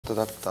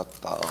All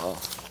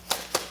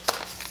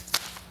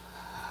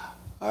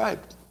right.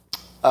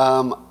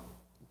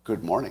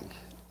 Good morning,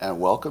 and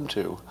welcome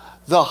to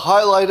the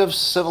highlight of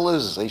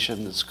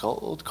civilization. It's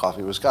called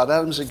Coffee with Scott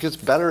Adams. It gets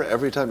better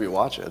every time you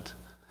watch it,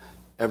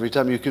 every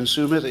time you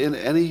consume it in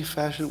any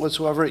fashion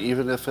whatsoever,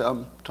 even if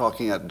I'm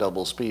talking at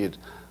double speed.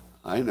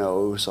 I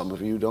know some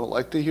of you don't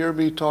like to hear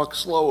me talk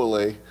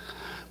slowly,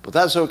 but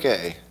that's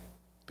okay,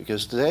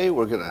 because today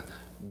we're going to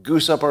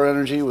goose up our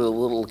energy with a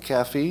little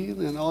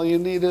caffeine, and all you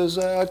need is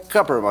a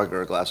cup or a mug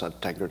or a glass, a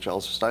tanker,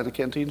 chalice, a stein, a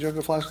canteen, jug,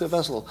 a flask, a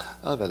vessel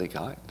of any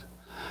kind.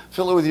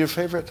 Fill it with your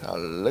favorite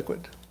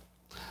liquid.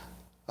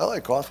 I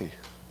like coffee.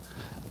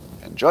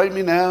 And join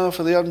me now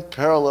for the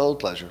unparalleled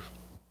pleasure.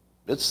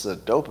 It's the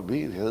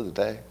dopamine hit of the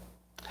day.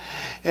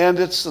 And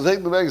it's the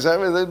thing that makes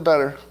everything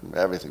better.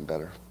 Everything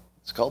better.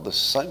 It's called the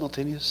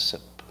simultaneous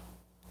sip.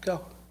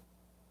 Go.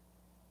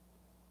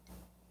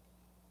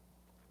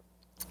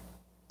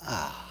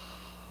 Ah.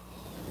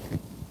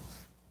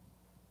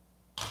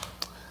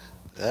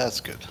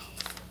 That's good.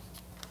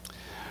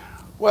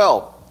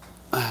 Well,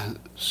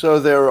 so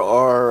there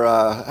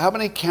are, how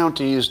many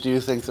counties do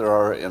you think there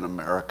are in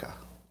America?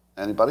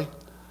 Anybody?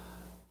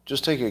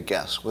 Just take a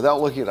guess, without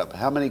looking it up.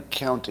 How many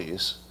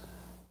counties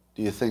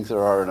do you think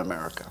there are in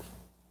America?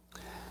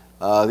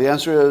 The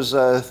answer is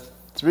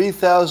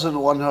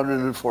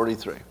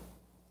 3,143.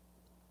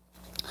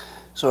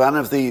 So out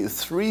of the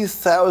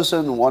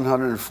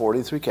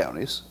 3,143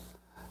 counties,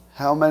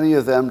 how many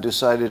of them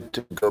decided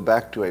to go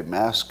back to a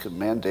mask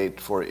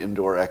mandate for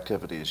indoor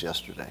activities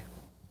yesterday?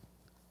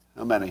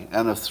 How many?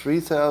 And of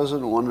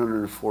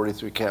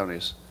 3,143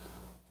 counties,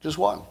 just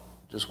one.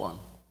 Just one.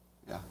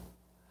 Yeah.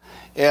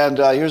 And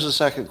here's the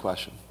second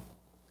question.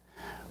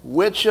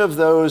 Which of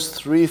those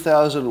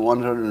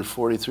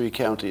 3,143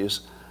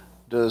 counties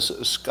does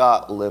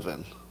Scott live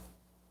in?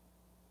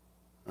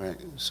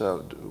 Right.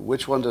 So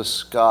which one does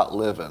Scott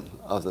live in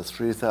of the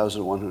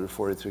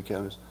 3,143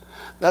 counties?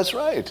 That's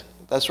right.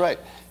 That's right.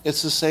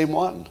 It's the same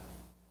one.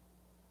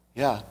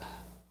 Yeah.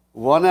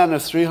 One out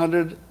of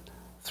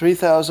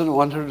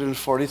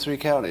 3,143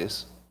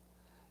 counties.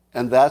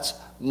 And that's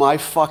my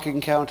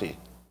fucking county.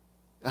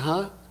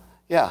 Uh-huh.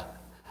 Yeah.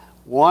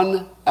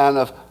 One out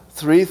of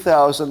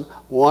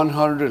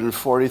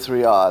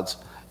 3,143 odds,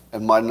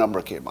 and my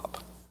number came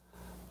up.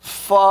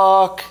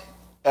 Fuck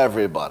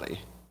everybody.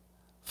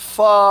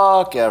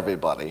 Fuck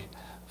everybody.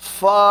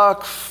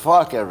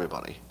 Fuck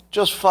everybody.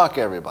 Just fuck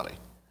everybody.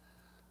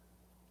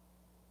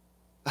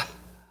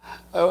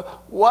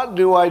 What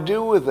do I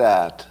do with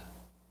that?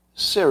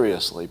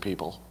 Seriously,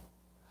 people.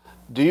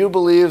 Do you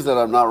believe that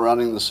I'm not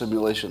running the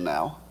simulation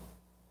now?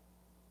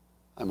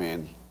 I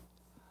mean,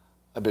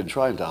 I've been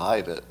trying to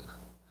hide it.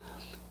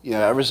 You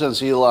know, ever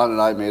since Elon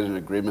and I made an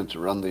agreement to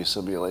run the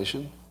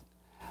simulation,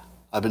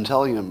 I've been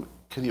telling him,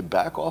 can you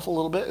back off a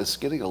little bit? It's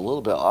getting a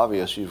little bit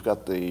obvious you've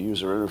got the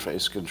user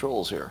interface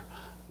controls here.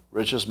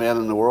 Richest man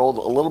in the world,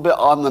 a little bit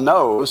on the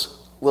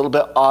nose, a little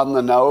bit on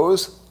the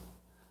nose.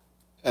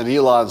 And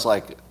Elon's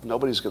like,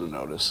 nobody's going to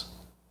notice.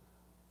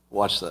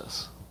 Watch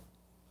this.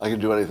 I can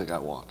do anything I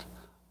want.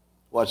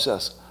 Watch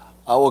this.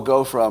 I will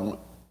go from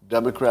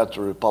Democrat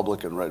to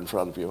Republican right in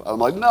front of you. I'm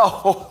like,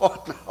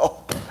 no,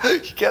 no,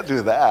 you can't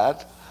do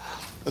that.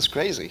 That's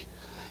crazy.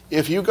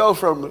 If you go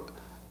from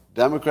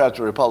Democrat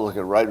to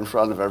Republican right in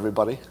front of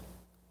everybody,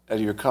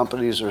 and your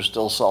companies are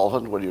still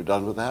solvent when you're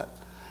done with that,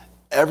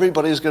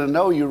 everybody's going to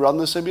know you run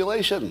the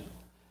simulation.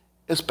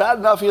 It's bad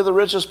enough you're the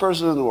richest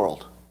person in the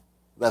world.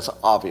 That's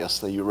obvious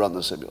that you run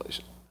the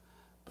simulation.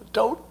 But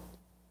don't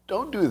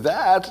do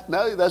that.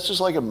 No, that's just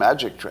like a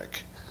magic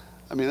trick.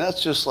 I mean,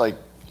 that's just like,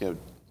 you know,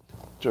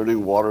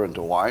 turning water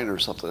into wine or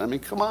something. I mean,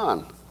 come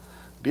on.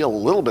 Be a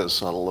little bit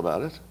subtle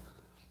about it.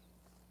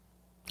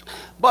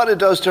 But it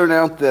does turn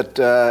out that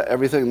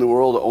everything in the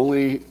world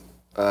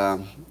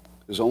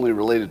is only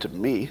related to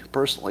me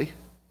personally.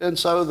 And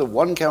so the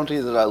one county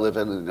that I live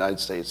in the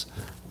United States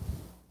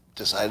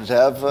decided to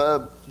have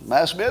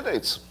mask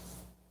mandates.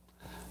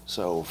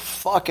 So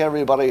fuck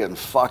everybody and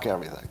fuck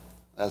everything.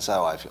 That's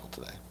how I feel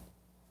today.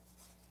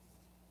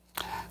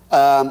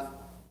 I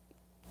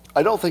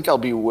don't think I'll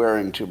be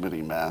wearing too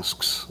many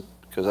masks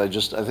because I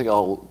think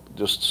I'll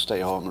just stay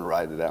home and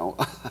ride it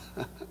out.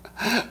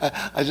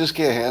 I just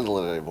can't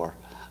handle it anymore.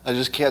 I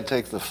just can't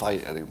take the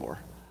fight anymore.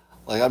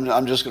 Like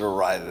I'm just going to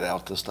ride it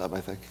out this time,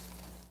 I think.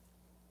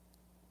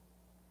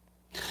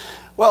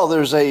 Well,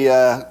 there's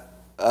a.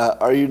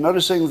 Are you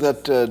noticing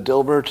that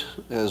Dilbert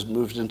has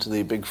moved into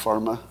the big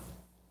pharma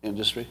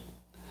industry?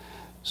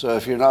 So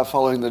if you're not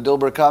following the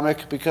Dilbert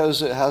comic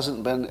because it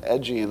hasn't been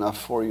edgy enough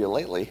for you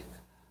lately,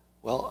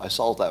 well, I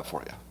solved that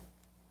for you.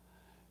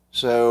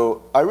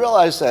 So I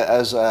realized that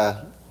as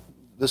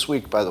this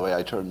week, by the way,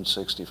 I turned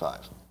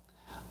 65.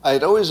 I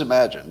had always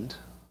imagined,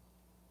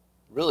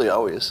 really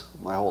always,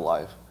 my whole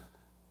life,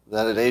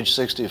 that at age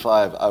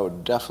 65 I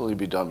would definitely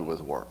be done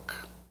with work,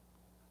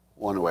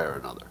 one way or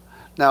another.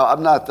 Now,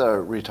 I'm not the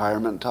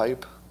retirement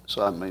type,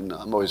 so I mean,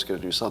 I'm always going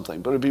to do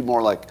something, but it'd be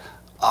more like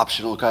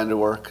optional kind of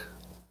work.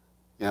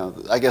 You know,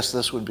 I guess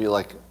this would be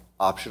like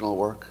optional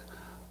work.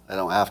 I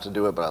don't have to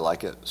do it, but I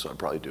like it, so I'd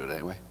probably do it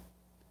anyway.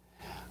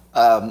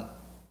 But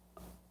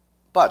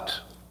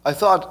I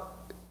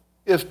thought,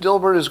 if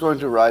Dilbert is going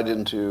to ride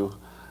into,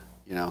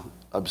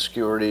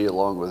 obscurity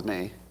along with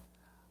me,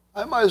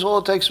 I might as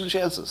well take some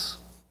chances.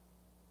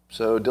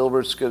 So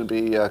Dilbert's going to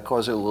be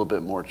causing a little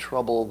bit more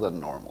trouble than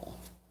normal.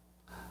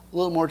 A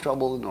little more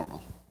trouble than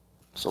normal.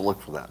 So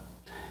look for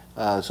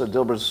that. So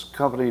Dilbert's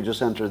company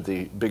just entered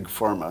the big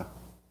pharma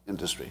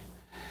industry.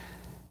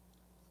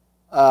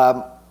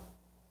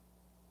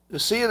 The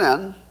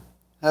CNN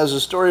has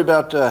a story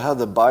about how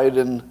the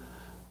Biden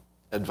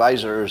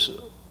advisors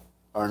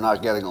are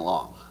not getting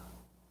along.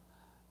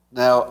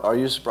 Now, are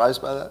you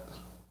surprised by that?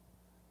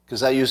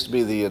 Because that used to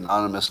be the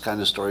anonymous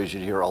kind of stories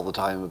you'd hear all the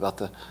time about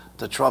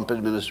the Trump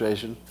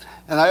administration.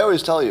 And I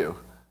always tell you,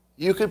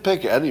 you could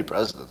pick any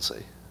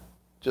presidency.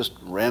 Just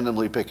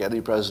randomly pick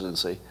any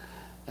presidency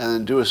and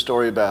then do a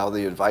story about how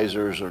the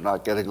advisors are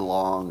not getting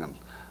along and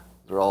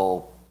they're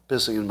all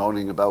pissing and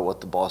moaning about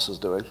what the boss is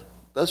doing.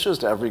 That's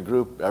just every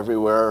group,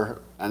 everywhere,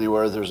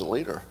 anywhere there's a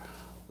leader.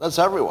 That's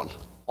everyone,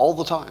 all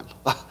the time.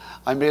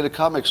 I made a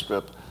comic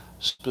strip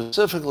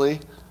specifically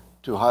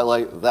to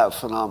highlight that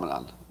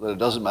phenomenon, that it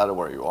doesn't matter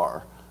where you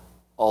are.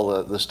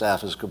 All the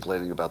staff is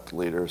complaining about the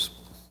leaders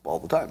all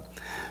the time.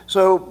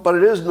 So, but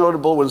it is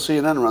notable when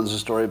CNN runs a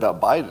story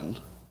about Biden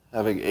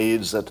having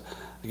aides that,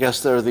 I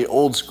guess they're the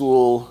old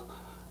school,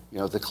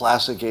 the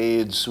classic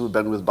aides who have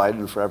been with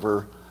Biden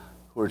forever,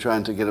 who are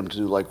trying to get him to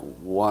do like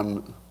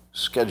one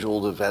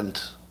scheduled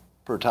event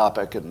per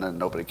topic and then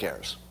nobody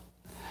cares.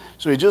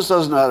 So he just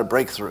doesn't know how to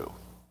break through.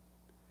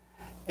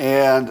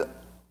 And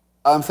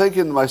I'm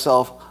thinking to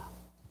myself,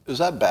 is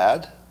that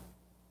bad?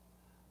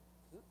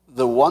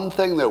 The one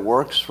thing that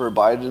works for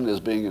Biden is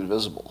being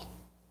invisible.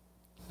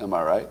 Am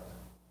I right?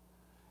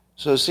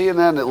 So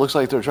CNN, it looks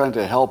like they're trying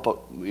to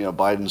help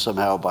Biden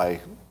somehow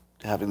by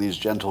having these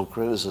gentle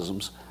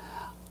criticisms.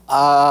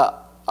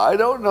 I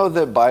don't know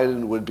that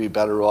Biden would be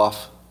better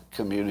off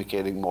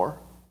communicating more.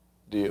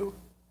 Do you?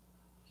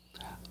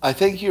 I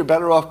think you're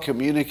better off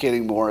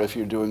communicating more if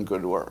you're doing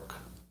good work.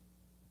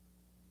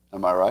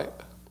 Am I right?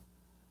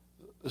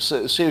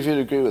 So, see if you'd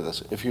agree with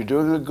this. If you're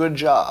doing a good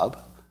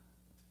job,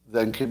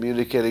 then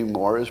communicating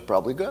more is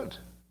probably good,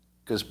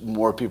 because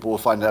more people will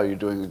find out you're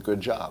doing a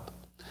good job.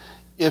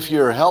 If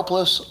you're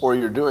helpless or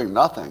you're doing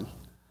nothing,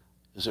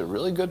 is it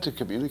really good to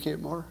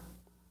communicate more?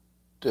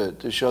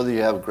 To show that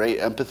you have great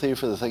empathy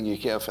for the thing you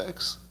can't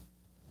fix?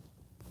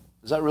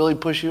 Does that really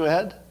push you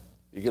ahead?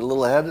 You get a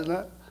little ahead in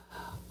that?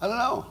 I don't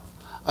know.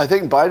 I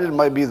think Biden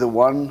might be the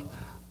one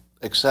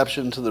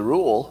exception to the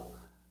rule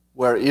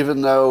where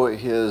even though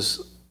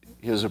his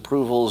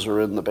approvals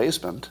are in the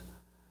basement,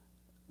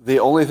 the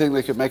only thing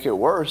that could make it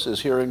worse is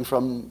hearing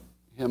from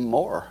him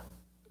more,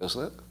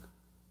 isn't it?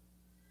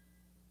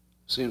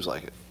 Seems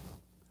like it.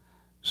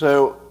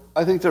 So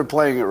I think they're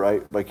playing it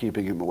right by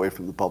keeping him away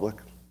from the public.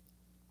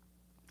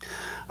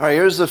 All right,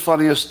 here's the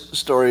funniest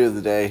story of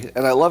the day,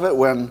 and I love it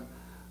when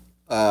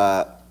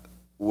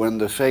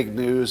the fake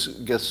news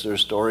gets their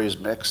stories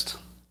mixed.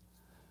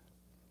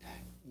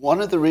 One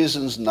of the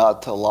reasons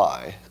not to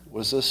lie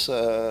was this.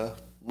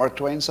 Mark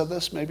Twain said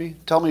this, maybe?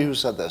 Tell me who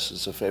said this.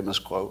 It's a famous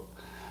quote.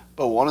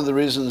 But one of the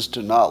reasons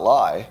to not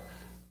lie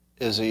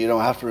is that you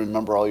don't have to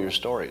remember all your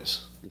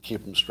stories and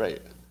keep them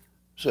straight.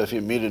 So if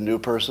you meet a new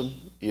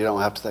person, you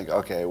don't have to think,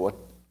 okay, who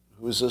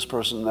does this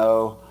person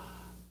know?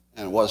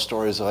 And what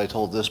stories have I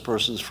told this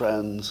person's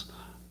friends?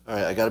 All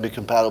right, I got to be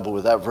compatible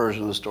with that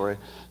version of the story.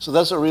 So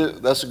that's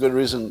a good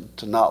reason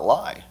to not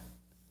lie.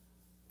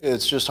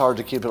 It's just hard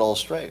to keep it all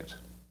straight.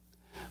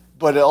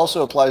 But it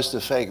also applies to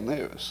fake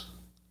news.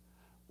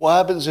 What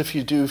happens if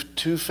you do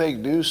two fake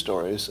news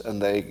stories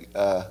and they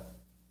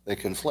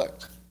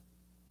conflict?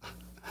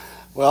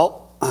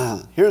 Well,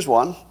 here's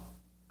one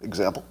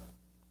example.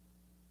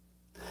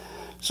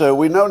 So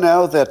we know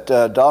now that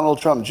Donald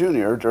Trump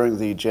Jr., during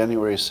the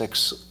January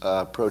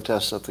 6th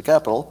protests at the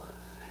Capitol,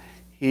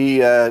 he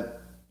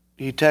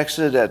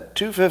texted at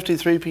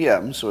 2:53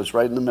 p.m., so it's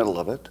right in the middle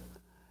of it.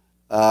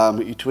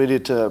 He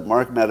tweeted to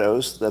Mark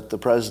Meadows that the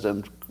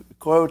president,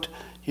 quote,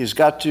 he's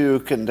got to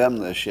condemn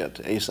this shit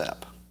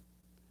ASAP.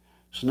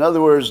 So in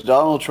other words,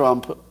 Donald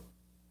Trump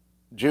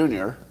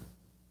Jr.,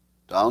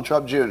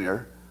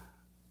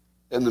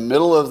 in the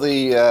middle of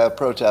the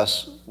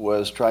protests,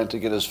 was trying to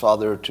get his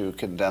father to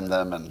condemn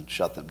them and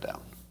shut them down.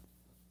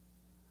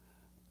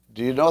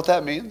 Do you know what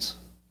that means?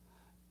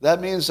 That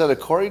means that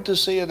according to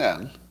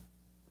CNN,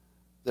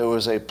 there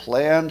was a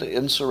planned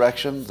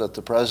insurrection that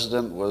the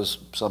president was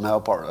somehow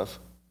part of,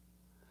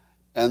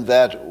 and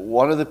that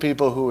one of the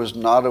people who was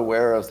not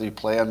aware of the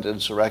planned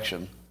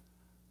insurrection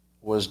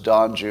was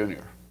Don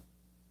Jr.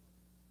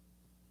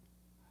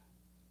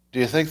 Do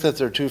you think that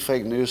their two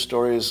fake news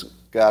stories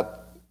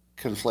got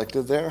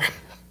conflicted there?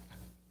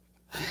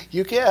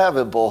 You can't have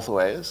it both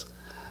ways.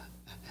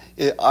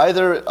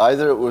 Either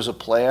it was a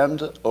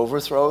planned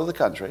overthrow of the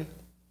country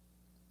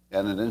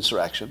and an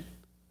insurrection,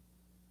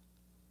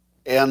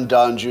 and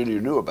Don Jr.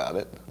 knew about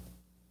it,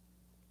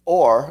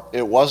 Or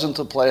it wasn't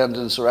a planned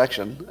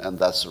insurrection, and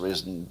that's the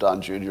reason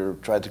Don Jr.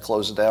 tried to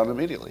close it down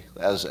immediately,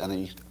 as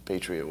any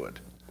patriot would.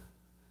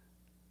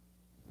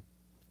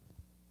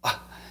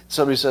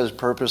 Somebody says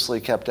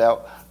purposely kept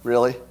out.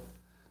 Really?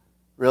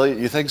 Really?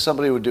 You think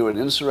somebody would do an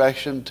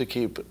insurrection to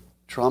keep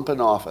Trump in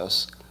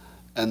office,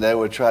 and they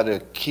would try to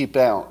keep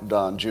out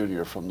Don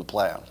Jr. from the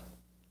plan?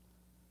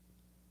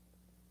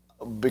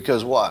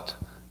 Because what?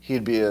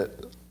 He'd be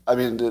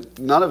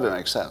none of it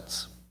makes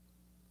sense.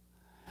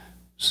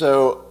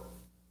 So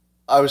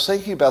I was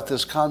thinking about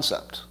this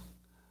concept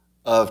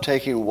of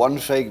taking one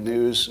fake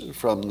news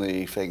from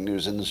the fake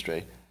news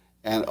industry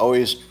and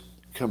always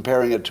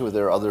comparing it to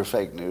their other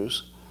fake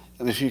news.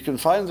 And if you can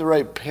find the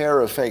right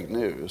pair of fake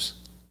news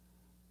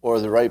or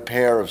the right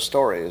pair of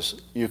stories,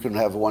 you can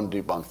have one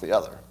debunk the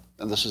other.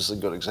 And this is a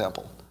good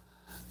example.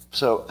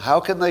 So how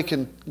can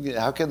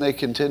they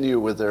continue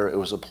with it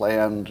was a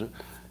planned,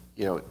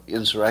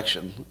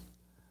 insurrection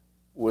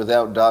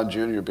without Don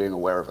Jr. being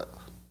aware of it?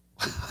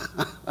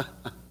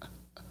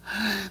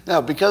 Now,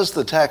 because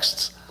the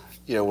texts,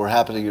 were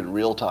happening in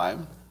real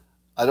time,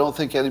 I don't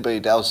think anybody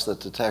doubts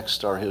that the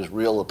texts are his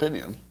real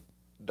opinion,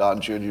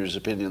 Don Jr.'s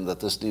opinion that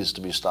this needs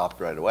to be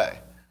stopped right away.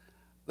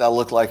 That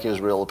looked like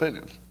his real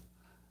opinion.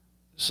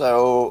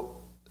 So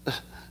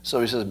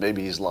he says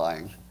maybe he's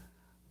lying.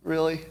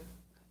 Really?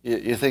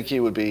 You think he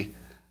would be,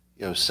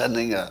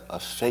 sending a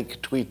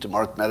fake tweet to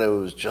Mark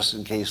Meadows just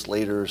in case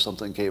later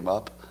something came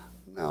up?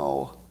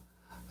 No,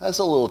 that's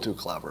a little too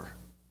clever.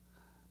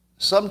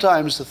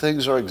 Sometimes the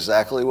things are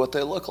exactly what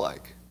they look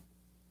like.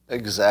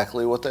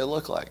 Exactly what they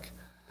look like.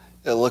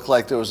 It looked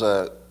like there was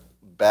a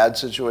bad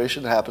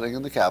situation happening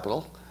in the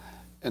Capitol,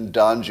 and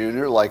Don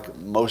Jr., like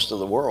most of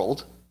the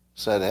world,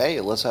 said, hey,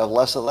 let's have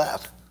less of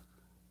that.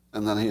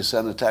 And then he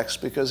sent a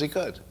text because he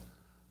could.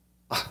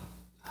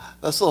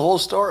 That's the whole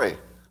story.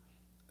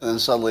 And then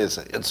suddenly it's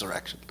an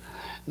insurrection.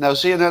 Now,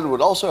 CNN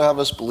would also have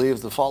us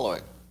believe the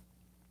following,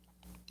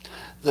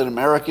 that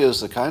America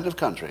is the kind of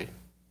country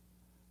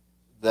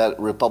that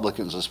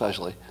Republicans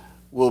especially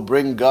will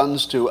bring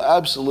guns to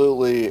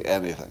absolutely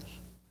anything.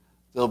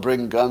 They'll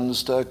bring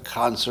guns to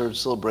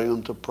concerts, they'll bring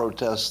them to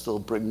protests, they'll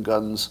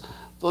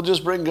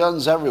just bring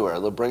guns everywhere.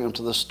 They'll bring them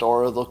to the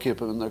store, they'll keep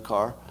them in their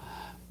car.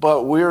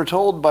 But we are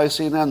told by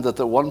CNN that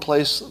the one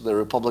place the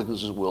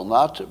Republicans will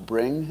not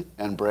bring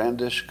and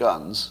brandish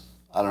guns,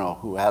 I don't know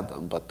who had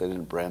them, but they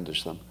didn't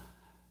brandish them,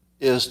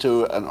 is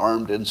to an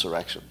armed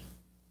insurrection.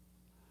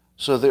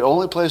 So the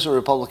only place a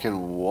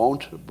Republican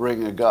won't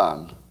bring a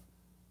gun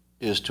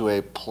is to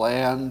a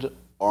planned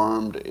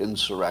armed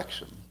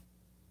insurrection.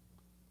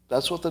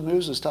 That's what the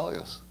news is telling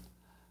us.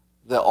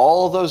 That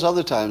all of those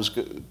other times,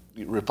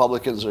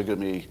 Republicans are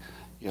going to be,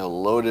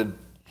 loaded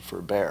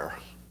for bear,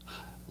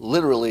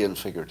 literally and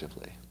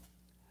figuratively.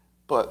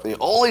 But the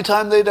only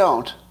time they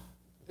don't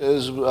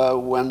is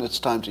when it's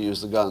time to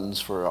use the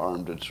guns for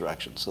armed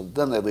insurrection. So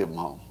then they leave them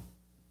home.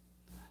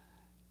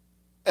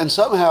 And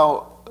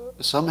somehow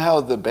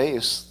the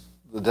base,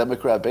 the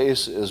Democrat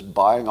base, is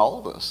buying all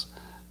of this.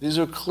 These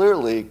are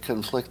clearly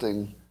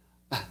conflicting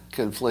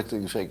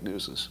fake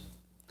newses.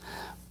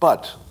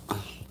 But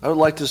I would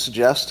like to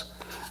suggest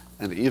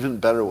an even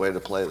better way to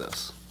play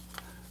this.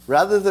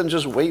 Rather than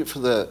just wait for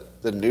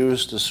the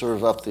news to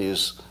serve up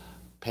these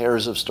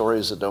pairs of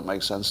stories that don't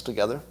make sense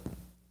together,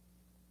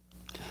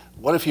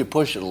 what if you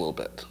push it a little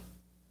bit?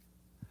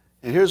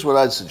 And here's what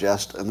I'd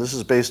suggest, and this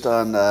is based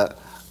on,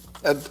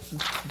 and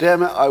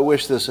damn it, I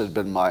wish this had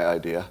been my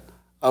idea.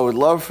 I would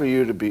love for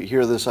you to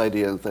hear this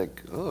idea and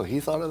think, oh, he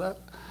thought of that?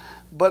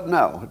 But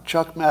no,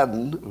 Chuck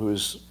Madden,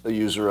 who's a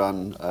user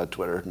on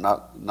Twitter,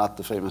 not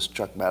the famous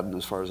Chuck Madden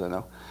as far as I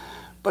know,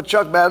 but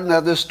Chuck Madden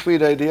had this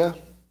tweet idea,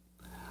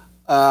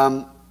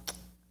 and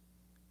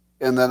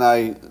then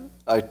I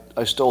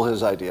stole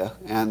his idea,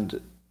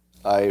 and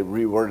I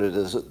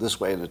reworded it this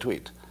way in a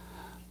tweet.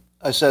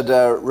 I said,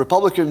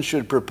 Republicans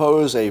should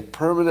propose a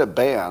permanent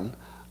ban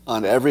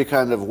on every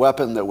kind of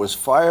weapon that was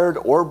fired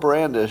or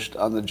brandished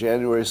on the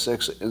January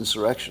 6th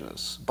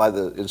insurrectionists, by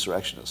the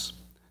insurrectionists,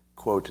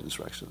 quote,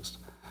 insurrectionists,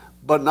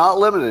 but not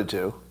limited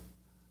to,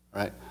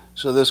 right?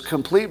 So this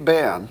complete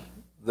ban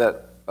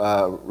that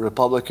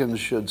Republicans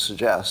should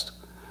suggest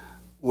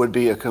would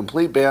be a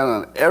complete ban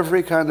on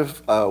every kind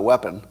of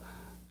weapon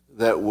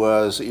that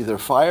was either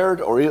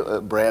fired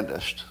or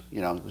brandished,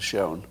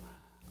 shown,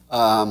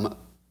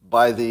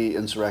 by the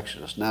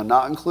insurrectionists. Now,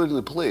 not including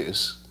the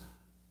police,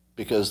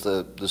 because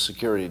the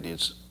security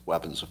needs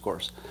weapons, of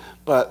course.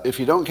 But if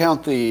you don't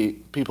count the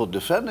people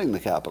defending the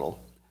Capitol,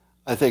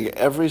 I think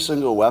every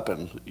single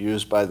weapon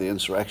used by the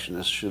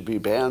insurrectionists should be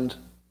banned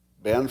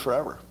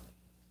forever.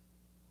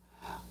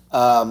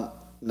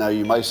 Now,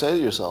 you might say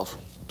to yourself,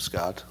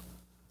 Scott,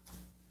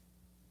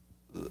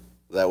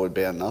 that would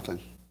ban nothing.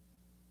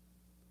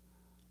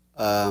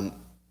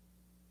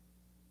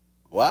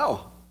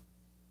 Wow.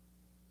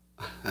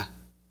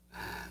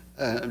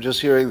 I'm just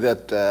hearing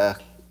that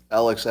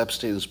Alex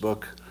Epstein's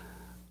book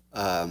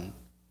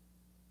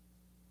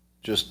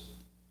just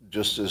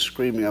is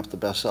screaming up the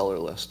bestseller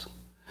list.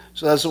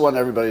 So that's the one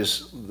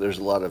there's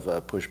a lot of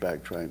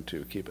pushback trying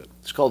to keep it.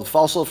 It's called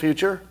Fossil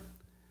Future,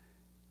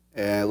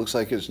 and it looks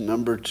like it's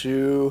number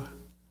 2.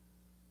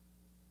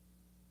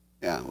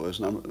 Yeah, it was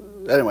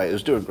anyway, it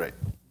was doing great.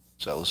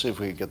 So let's see if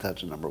we can get that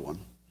to number 1.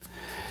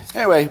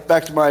 Anyway,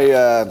 back to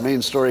my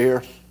main story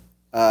here.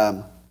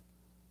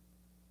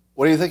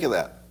 What do you think of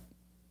that?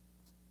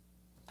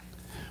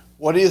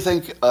 What do you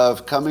think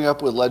of coming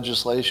up with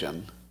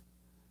legislation?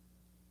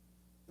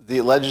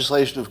 The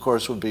legislation, of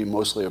course, would be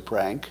mostly a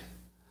prank,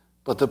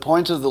 but the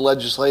point of the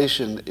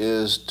legislation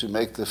is to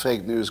make the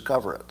fake news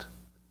cover it,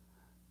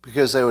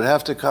 because they would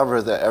have to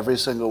cover that every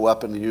single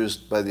weapon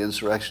used by the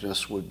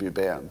insurrectionists would be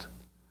banned.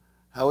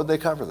 How would they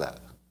cover that?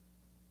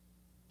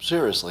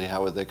 Seriously,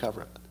 how would they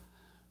cover it?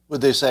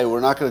 Would they say, we're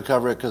not going to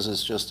cover it because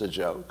it's just a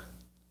joke?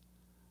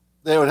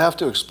 They would have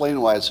to explain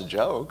why it's a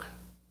joke,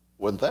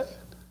 wouldn't they?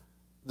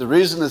 The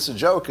reason it's a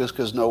joke is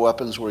because no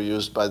weapons were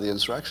used by the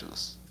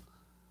insurrectionists,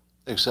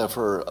 except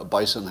for a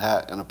bison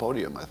hat and a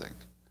podium, I think.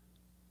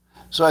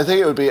 So I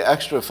think it would be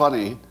extra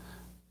funny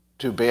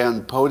to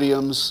ban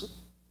podiums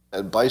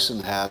and bison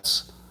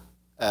hats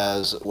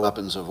as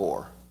weapons of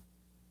war.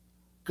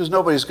 Because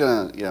nobody's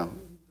going to,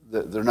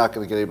 they're not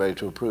going to get anybody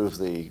to approve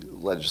the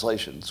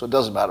legislation. So it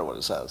doesn't matter what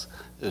it says.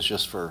 It's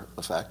just for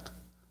effect.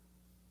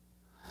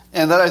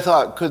 And then I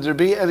thought, could there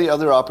be any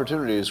other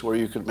opportunities where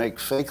you could make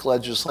fake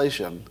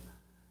legislation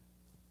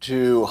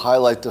to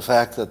highlight the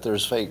fact that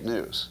there's fake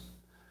news?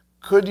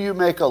 Could you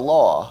make a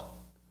law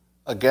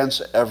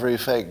against every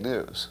fake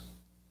news?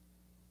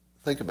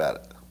 Think about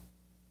it.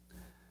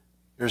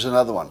 Here's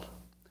another one.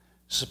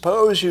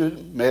 Suppose you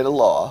made a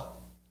law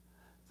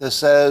that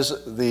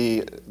says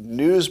the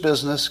news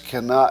business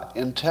cannot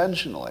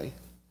intentionally,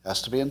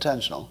 has to be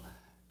intentional,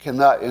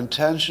 cannot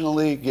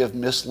intentionally give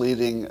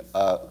misleading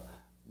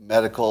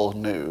medical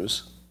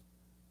news,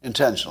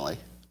 intentionally,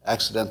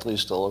 accidentally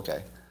is still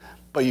okay.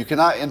 But you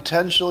cannot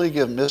intentionally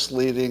give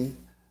misleading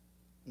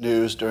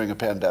news during a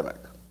pandemic.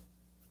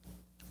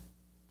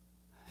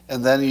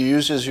 And then you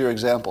use as your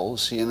example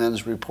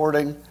CNN's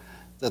reporting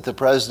that the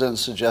president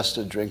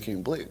suggested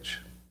drinking bleach.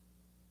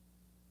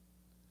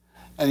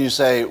 And you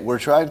say, we're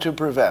trying to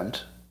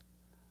prevent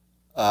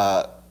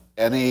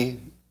any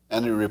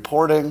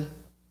reporting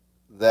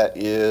that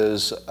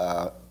is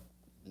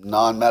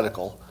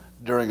non-medical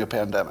during a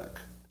pandemic.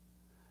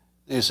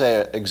 You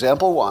say,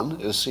 example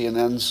 1 is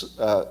CNN's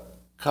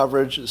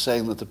coverage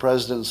saying that the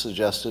president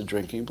suggested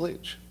drinking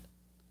bleach.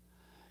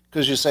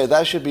 Because you say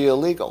that should be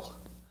illegal,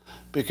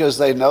 because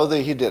they know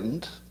that he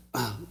didn't.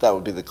 That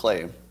would be the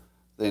claim.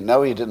 They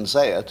know he didn't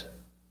say it.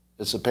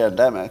 It's a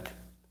pandemic.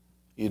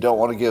 You don't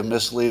want to give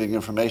misleading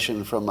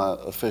information from an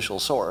official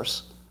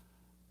source.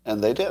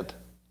 And they did.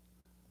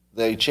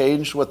 They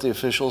changed what the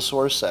official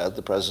source said,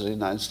 the President of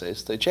the United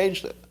States. They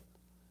changed it.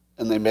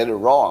 And they made it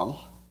wrong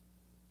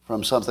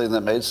from something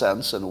that made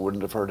sense and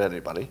wouldn't have hurt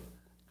anybody,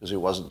 because he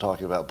wasn't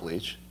talking about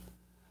bleach.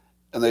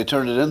 And they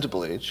turned it into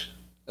bleach,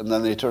 and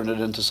then they turned it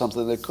into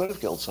something that could have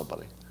killed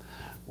somebody.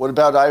 What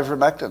about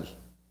ivermectin?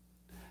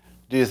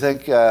 Do you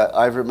think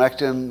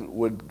ivermectin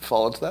would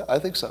fall into that? I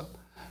think so.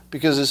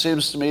 Because it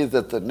seems to me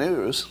that the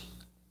news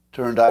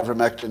turned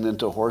ivermectin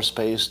into horse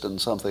paste and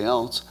something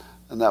else,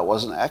 and that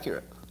wasn't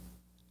accurate.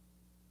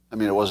 I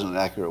mean, it wasn't an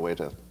accurate way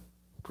to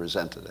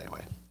present it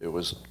anyway. It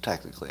was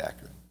technically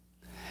accurate.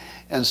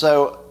 And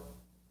so,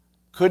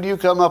 could you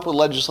come up with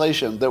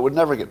legislation that would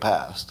never get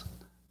passed,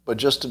 but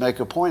just to make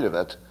a point of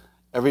it,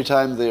 every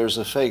time there's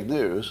a fake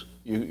news,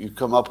 you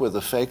come up with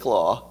a fake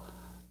law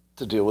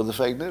to deal with the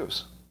fake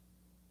news?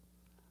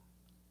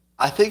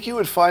 I think you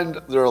would find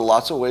there are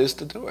lots of ways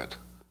to do it.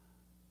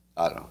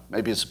 I don't know,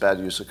 maybe it's a bad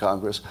use of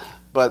Congress,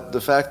 but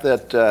the fact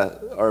that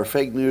our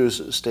fake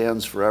news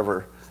stands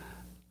forever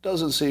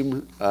doesn't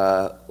seem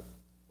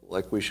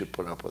like we should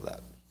put up with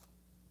that.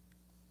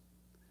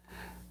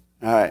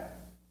 All right.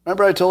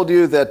 Remember I told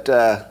you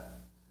that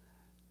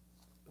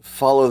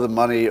follow the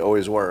money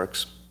always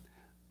works,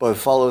 but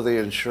follow the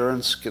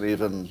insurance can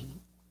even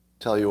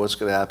tell you what's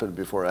going to happen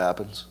before it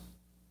happens.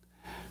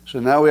 So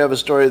now we have a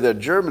story that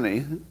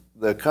Germany,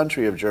 the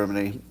country of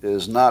Germany,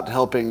 is not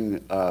helping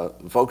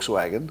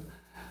Volkswagen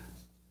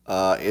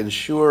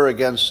insure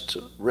against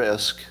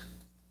risk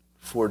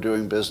for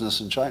doing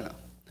business in China.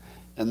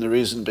 And the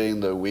reason being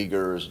the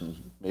Uyghurs and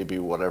maybe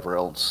whatever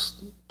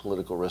else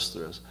political risk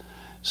there is.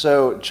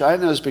 So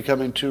China is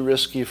becoming too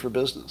risky for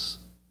business.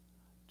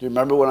 Do you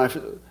remember when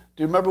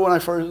I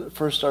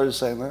first started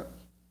saying that?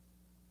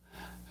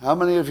 How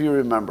many of you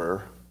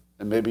remember,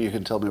 and maybe you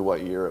can tell me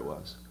what year it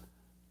was,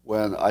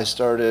 when I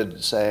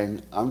started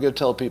saying, I'm going to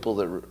tell people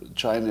that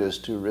China is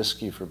too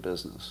risky for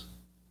business?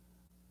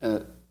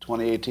 And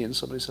 2018,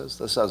 somebody says?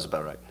 That sounds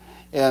about right.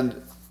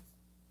 And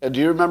do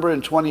you remember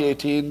in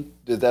 2018,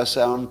 did that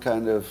sound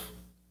kind of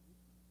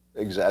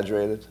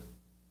exaggerated?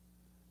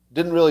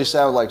 Didn't really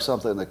sound like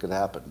something that could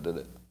happen, did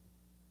it?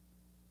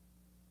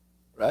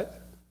 Right?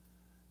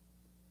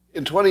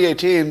 In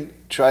 2018,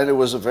 China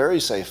was a very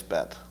safe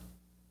bet.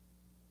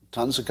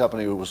 Tons of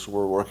companies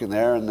were working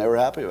there, and they were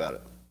happy about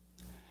it.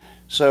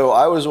 So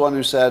I was one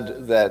who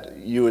said that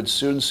you would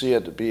soon see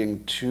it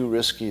being too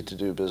risky to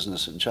do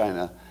business in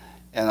China,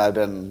 and I've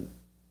been,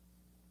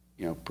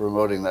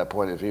 promoting that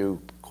point of view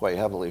quite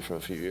heavily for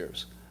a few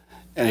years.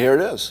 And here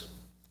it is.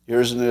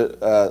 Here's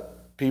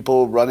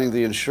people running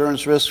the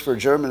insurance risk for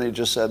Germany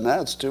just said, nah,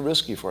 it's too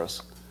risky for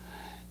us.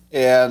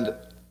 And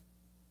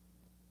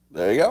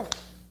there you go.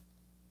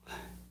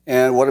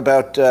 And what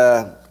about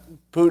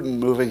Putin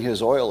moving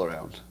his oil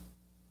around?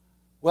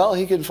 Well,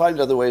 he can find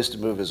other ways to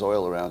move his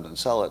oil around and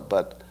sell it,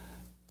 but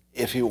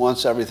if he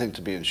wants everything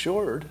to be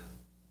insured,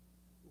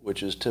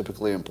 which is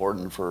typically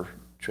important for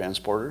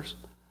transporters,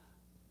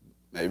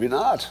 maybe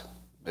not.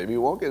 Maybe he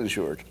won't get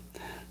insured.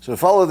 So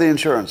follow the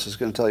insurance. It's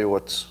going to tell you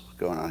what's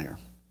going on here.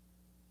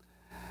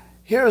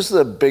 Here's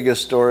the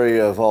biggest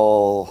story of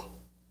all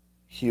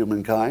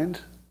humankind.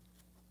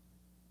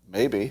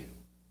 Maybe.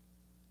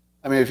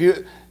 I mean, if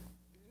you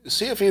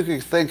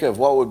can think of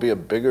what would be a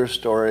bigger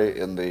story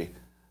in the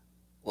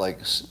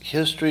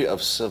history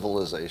of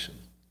civilization.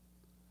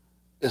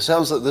 It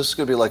sounds like this is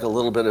going to be like a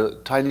little bit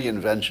of tiny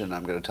invention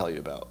I'm going to tell you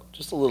about.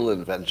 Just a little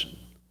invention.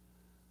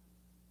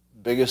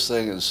 Biggest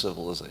thing in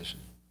civilization.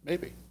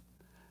 Maybe.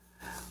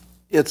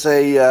 It's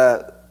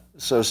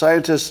so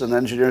scientists and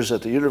engineers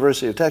at the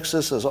University of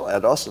Texas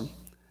at Austin,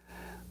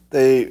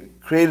 they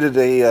created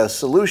a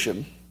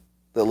solution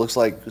that looks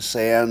like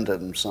sand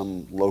and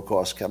some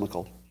low-cost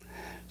chemical.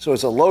 So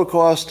it's a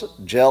low-cost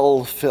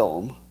gel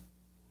film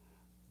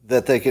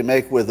that they can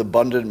make with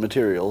abundant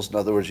materials. In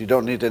other words, you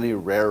don't need any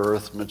rare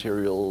earth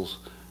materials.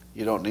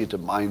 You don't need to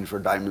mine for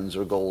diamonds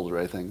or gold or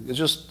anything. It's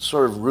just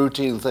sort of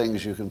routine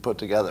things you can put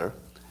together.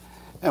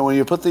 And when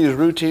you put these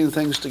routine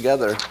things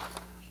together,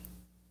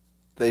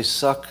 they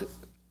suck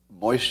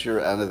moisture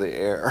out of the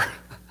air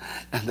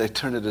and they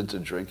turn it into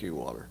drinking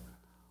water.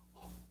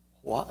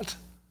 What?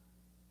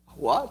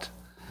 What?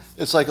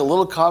 It's like a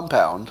little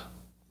compound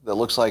that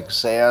looks like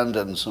sand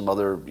and some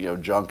other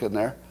junk in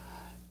there,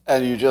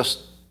 and you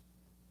just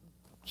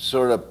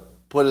sort of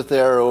put it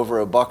there over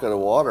a bucket of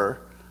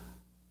water,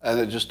 and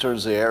it just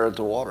turns the air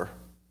into water.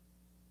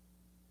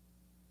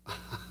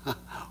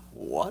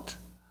 What?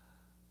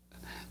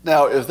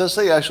 Now, if this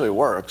thing actually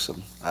works,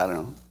 and I don't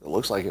know, it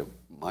looks like it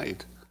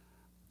might,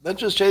 that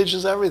just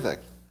changes everything.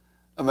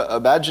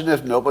 Imagine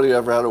if nobody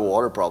ever had a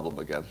water problem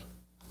again.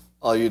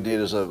 All you need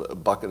is a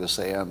bucket of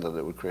sand, and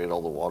it would create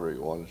all the water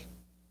you wanted.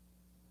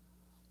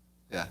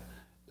 Yeah.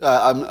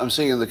 I'm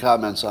seeing in the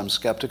comments I'm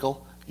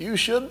skeptical. You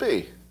should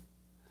be.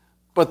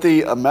 But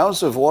the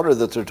amounts of water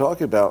that they're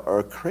talking about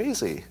are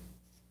crazy.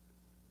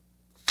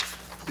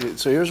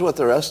 So here's what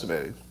they're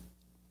estimating.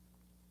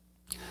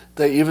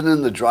 That even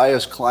in the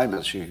driest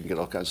climates, you can get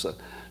all kinds of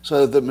stuff.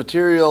 So the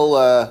material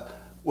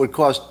would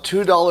cost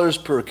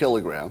 $2 per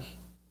kilogram,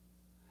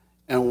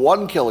 and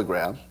 1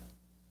 kilogram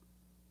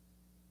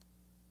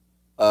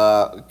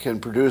can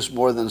produce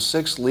more than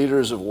 6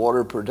 liters of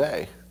water per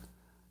day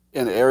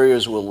in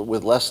areas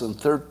with less than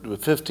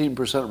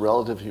 15%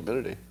 relative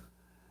humidity.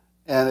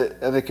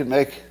 And it can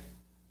make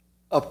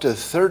up to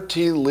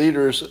 13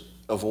 liters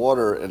of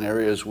water in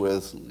areas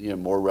with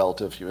more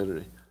relative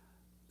humidity.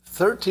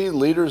 13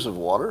 liters of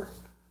water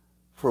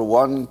for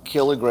 1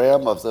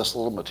 kilogram of this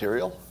little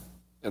material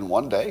in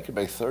one day can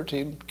make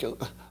 13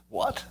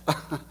 what?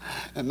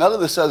 And none of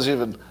this sounds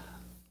even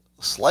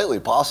slightly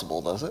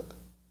possible, does it?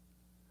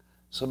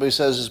 Somebody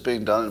says it's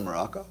being done in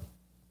Morocco.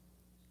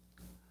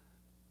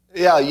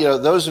 Yeah,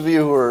 those of you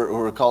who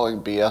are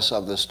calling BS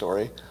on this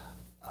story,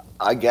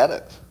 I get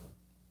it.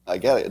 I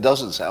get it. It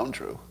doesn't sound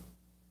true.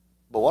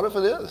 But what if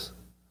it is?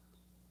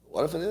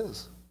 What if it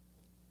is?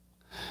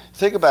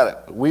 Think about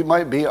it. We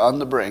might be on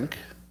the brink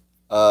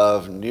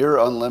of near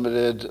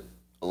unlimited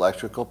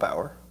electrical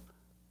power,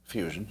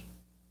 fusion.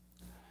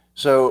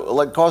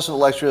 So cost of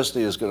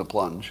electricity is going to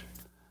plunge.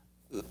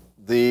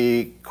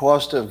 The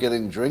cost of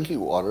getting drinking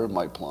water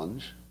might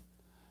plunge.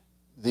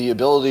 The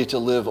ability to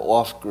live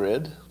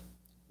off-grid.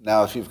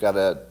 Now, if you've got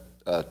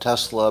a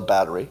Tesla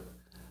battery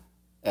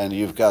and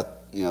you've got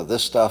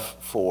this stuff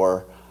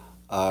for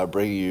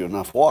bringing you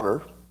enough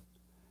water,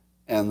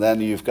 and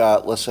then you've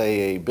got, let's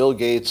say, a Bill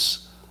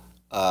Gates,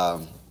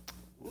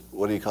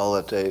 what do you call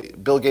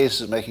it? Bill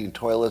Gates is making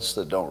toilets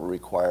that don't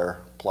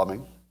require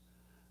plumbing.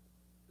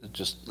 It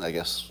just, I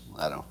guess,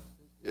 I don't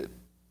know,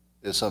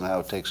 it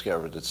somehow takes care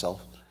of it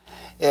itself.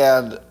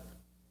 And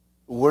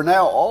we're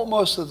now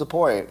almost at the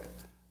point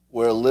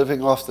where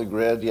living off the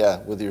grid,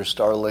 with your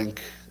Starlink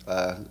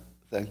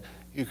thing,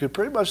 you could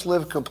pretty much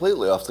live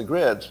completely off the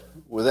grid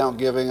without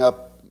giving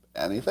up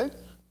anything.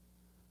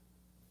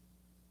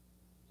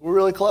 We're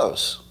really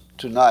close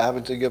to not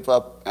having to give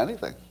up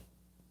anything.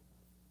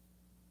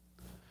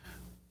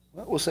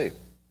 Well, we'll see.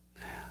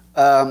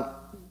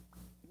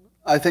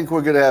 I think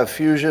we're going to have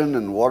fusion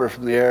and water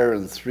from the air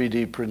and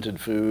 3D printed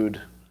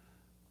food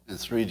and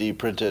 3D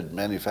printed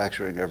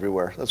manufacturing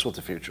everywhere. That's what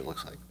the future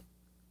looks like.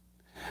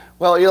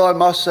 Well, Elon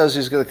Musk says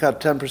he's going to cut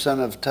 10%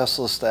 of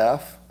Tesla's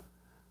staff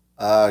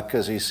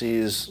because he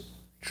sees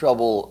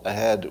trouble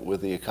ahead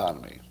with the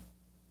economy.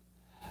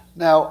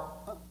 Now,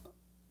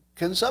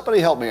 can somebody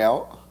help me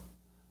out?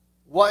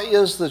 What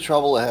is the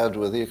trouble ahead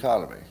with the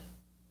economy?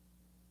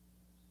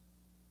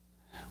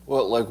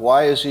 Well, like,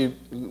 why is he,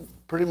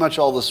 pretty much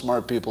all the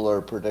smart people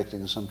are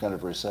predicting some kind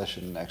of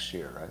recession next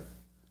year,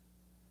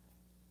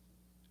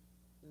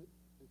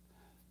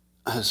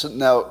 right? So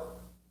now,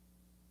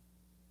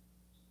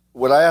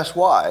 when I asked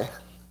why,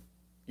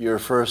 your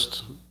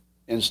first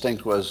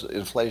instinct was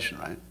inflation,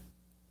 right?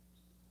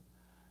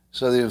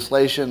 So the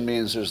inflation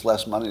means there's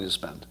less money to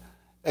spend.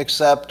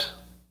 Except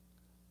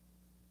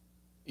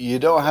you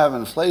don't have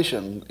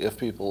inflation if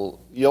people,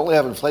 you only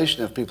have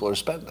inflation if people are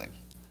spending.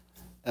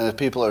 And if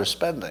people are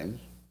spending,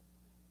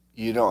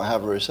 you don't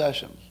have a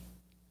recession.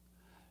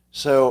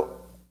 So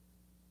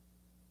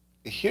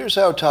here's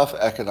how tough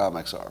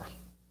economics are.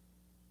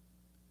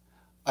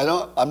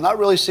 I'm not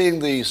really seeing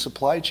the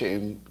supply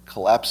chain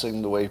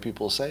collapsing the way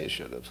people say it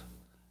should have.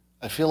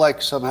 I feel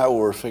like somehow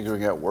we're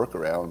figuring out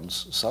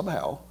workarounds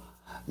somehow.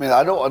 I mean,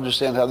 I don't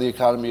understand how the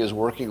economy is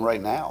working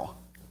right now.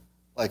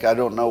 Like, I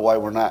don't know why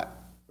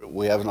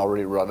we haven't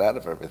already run out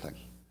of everything.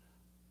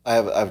 I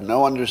have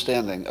no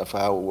understanding of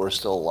how we're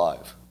still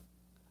alive.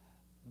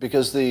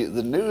 Because the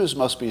news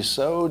must be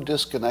so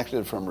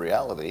disconnected from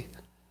reality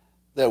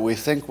that we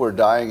think we're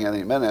dying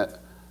any minute,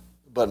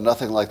 but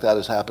nothing like that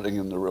is happening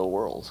in the real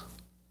world.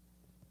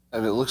 I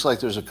mean, it looks like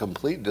there's a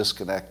complete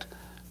disconnect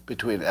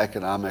between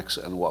economics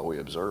and what we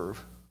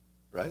observe,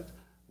 right?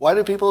 Why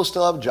do people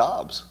still have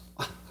jobs?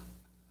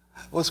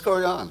 What's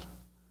going on?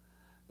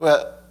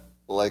 Well,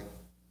 like,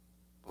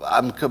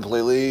 I'm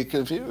completely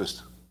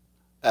confused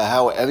at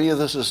how any of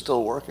this is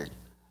still working.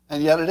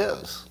 And yet it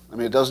is. I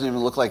mean, it doesn't even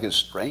look like it's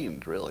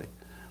strained, really.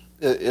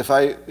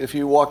 If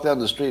you walk down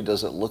the street,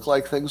 does it look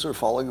like things are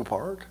falling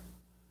apart?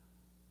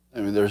 I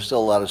mean, there's still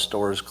a lot of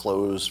stores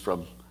closed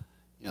from,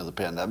 the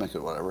pandemic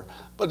and whatever,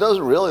 but it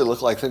doesn't really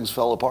look like things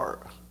fell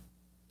apart.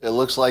 It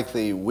looks like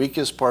the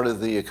weakest part of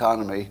the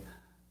economy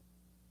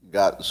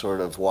got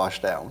sort of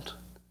washed out,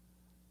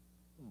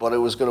 but it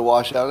was going to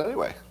wash out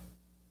anyway.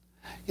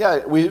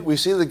 Yeah, we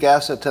see the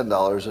gas at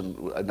 $10,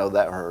 and I know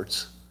that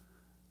hurts.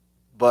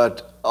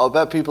 But I'll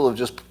bet people have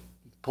just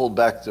pulled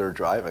back their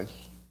driving.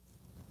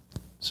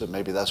 So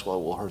maybe that's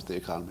what will hurt the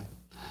economy.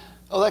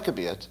 Oh, that could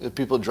be it. If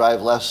people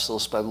drive less, they'll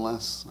spend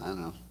less. I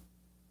don't know.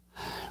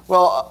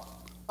 Well,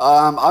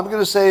 I'm going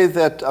to say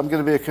that I'm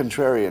going to be a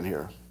contrarian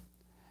here.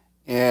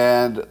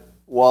 And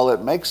while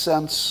it makes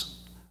sense,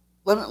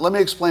 let me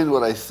explain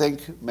what I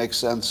think makes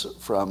sense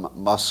from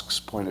Musk's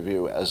point of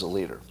view as a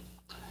leader.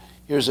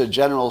 Here's a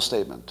general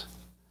statement.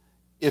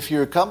 If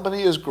your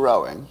company is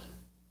growing,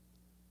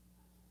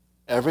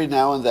 every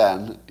now and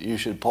then you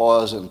should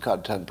pause and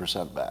cut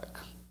 10% back.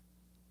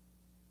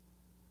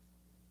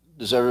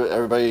 Does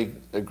everybody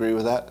agree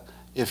with that?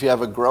 If you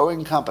have a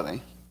growing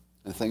company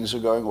and things are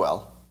going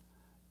well,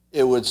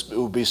 it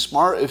would be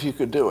smart if you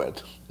could do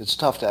it. It's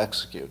tough to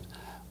execute.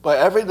 But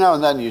every now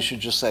and then you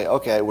should just say,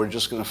 okay, we're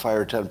just going to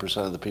fire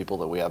 10% of the people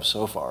that we have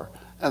so far,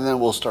 and then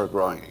we'll start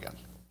growing again.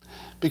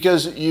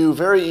 Because you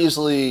very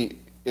easily,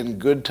 in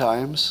good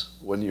times,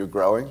 when you're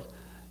growing,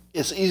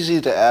 it's easy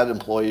to add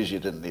employees you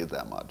didn't need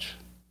that much.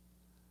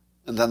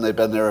 And then they've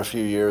been there a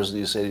few years, and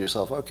you say to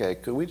yourself, okay,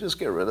 could we just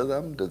get rid of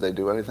them? Did they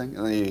do anything?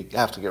 And then you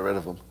have to get rid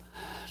of them.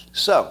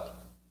 So,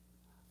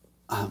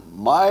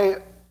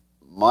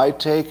 my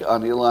take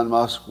on Elon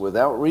Musk,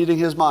 without reading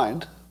his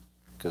mind,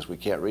 because we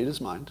can't read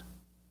his mind,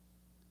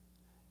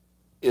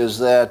 is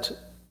that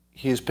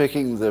he's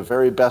picking the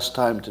very best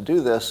time to do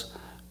this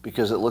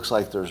because it looks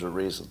like there's a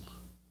reason.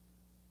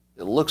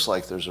 It looks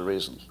like there's a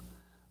reason.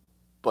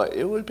 But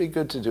it would be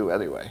good to do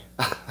anyway.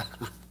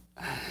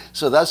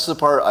 So that's the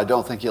part I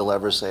don't think he'll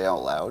ever say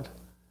out loud,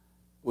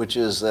 which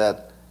is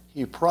that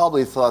he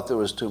probably thought there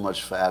was too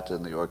much fat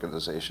in the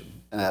organization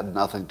and it had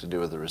nothing to do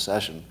with the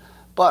recession.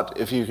 But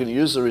if you can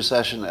use the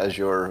recession as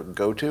your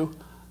go-to,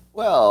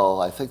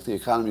 well, I think the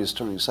economy is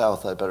turning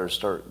south, I better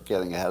start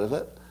getting ahead of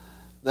it.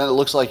 Then it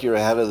looks like you're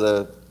ahead of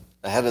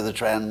the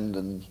trend,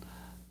 and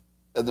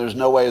there's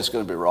no way it's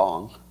going to be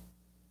wrong,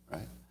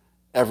 right?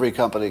 Every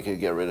company can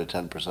get rid of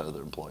 10% of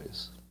their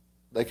employees.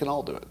 They can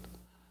all do it,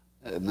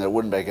 and it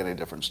wouldn't make any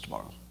difference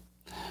tomorrow.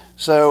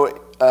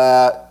 So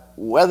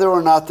whether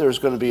or not there's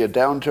going to be a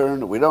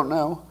downturn, we don't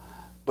know.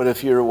 But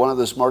if you're one of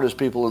the smartest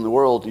people in the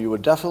world, you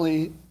would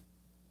definitely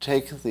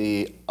take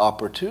the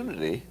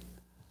opportunity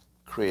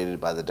created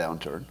by the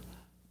downturn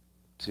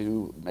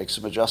to make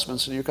some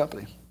adjustments in your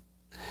company.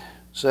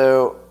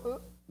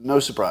 So, no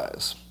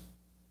surprise.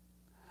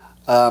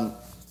 I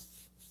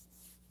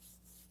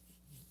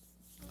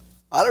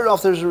don't know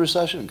if there's a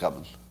recession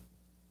coming.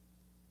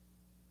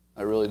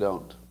 I really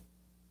don't.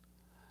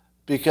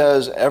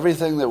 Because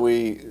everything that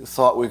we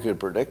thought we could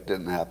predict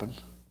didn't happen.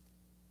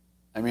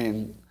 I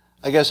mean,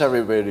 I guess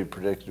everybody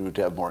predicted we'd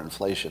have more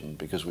inflation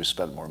because we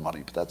spent more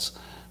money, but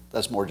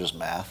that's more just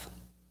math.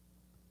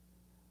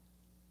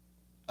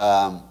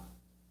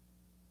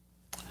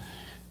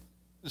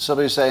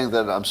 Somebody's saying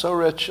that I'm so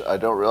rich, I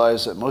don't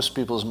realize that most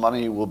people's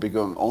money will be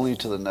going only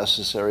to the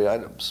necessary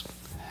items.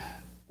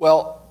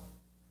 Well,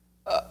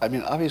 I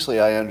mean, obviously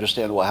I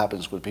understand what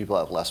happens when people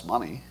have less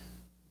money.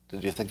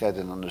 Did you think I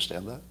didn't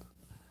understand that?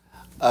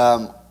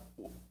 Um,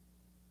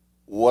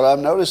 what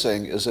I'm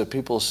noticing is that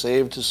people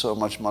saved so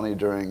much money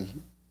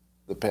during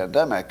the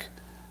pandemic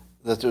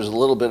that there's a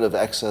little bit of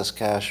excess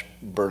cash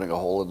burning a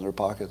hole in their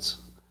pockets,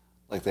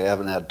 like they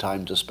haven't had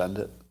time to spend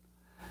it.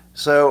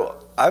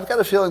 So I've got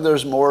a feeling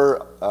there's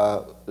more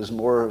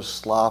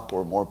slop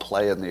or more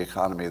play in the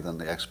economy than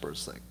the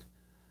experts think,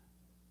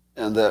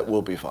 and that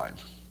we'll be fine.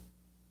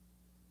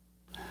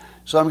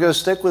 So I'm going to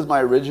stick with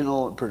my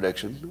original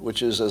prediction,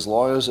 which is as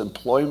long as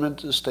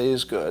employment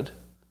stays good,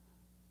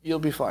 you'll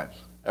be fine.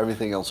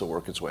 Everything else will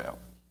work its way out.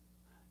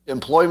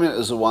 Employment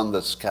is the one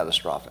that's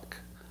catastrophic.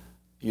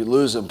 You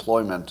lose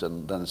employment,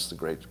 and then it's the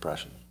Great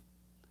Depression.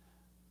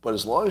 But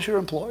as long as you're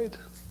employed,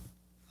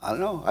 I don't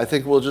know. I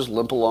think we'll just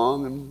limp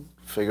along and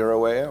figure our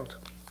way out.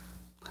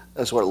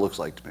 That's what it looks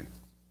like to me.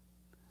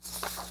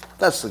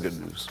 That's the good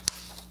news.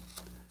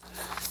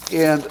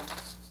 And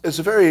it's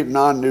a very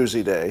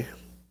non-newsy day.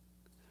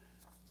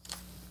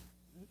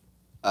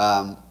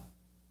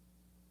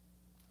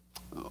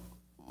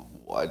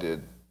 Why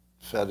did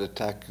Fed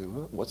attack?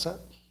 What's that?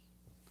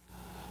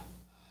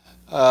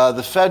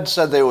 The Fed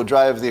said they will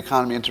drive the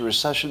economy into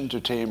recession to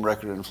tame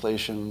record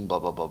inflation, blah,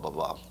 blah, blah, blah,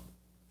 blah.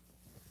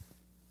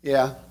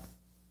 Yeah.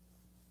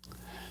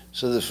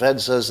 So the Fed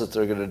says that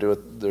they're going to do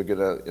it, they're going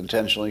to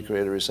intentionally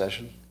create a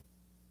recession?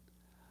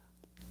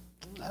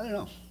 I don't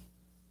know.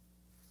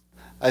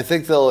 I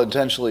think they'll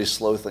intentionally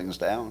slow things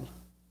down.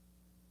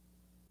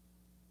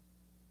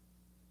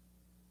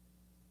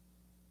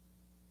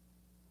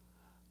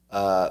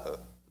 The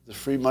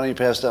free money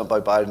passed out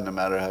by Biden, no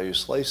matter how you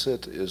slice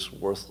it, is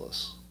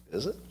worthless.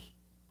 Is it?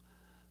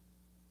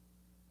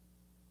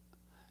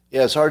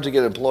 Yeah, it's hard to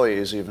get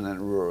employees even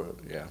in rural,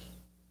 yeah.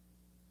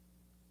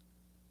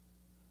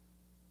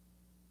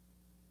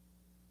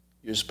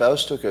 Your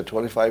spouse took a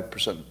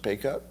 25% pay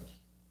cut?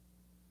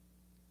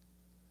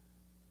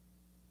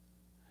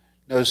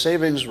 No,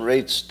 savings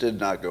rates did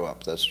not go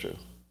up, that's true.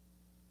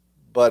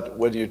 But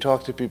when you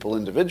talk to people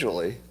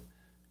individually,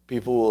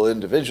 people will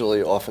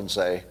individually often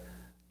say,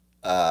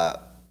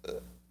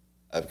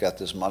 I've got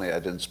this money I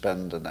didn't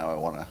spend and now I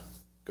want to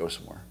go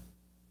somewhere.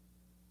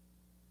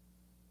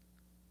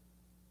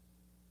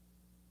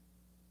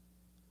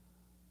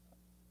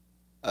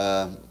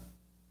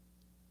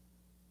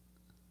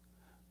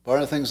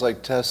 Part of things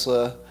like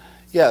Tesla,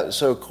 yeah,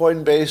 so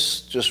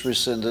Coinbase just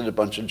rescinded a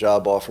bunch of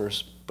job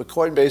offers, but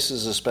Coinbase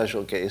is a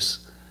special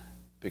case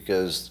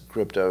because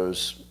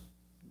crypto's,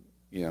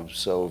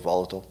 so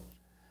volatile.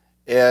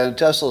 And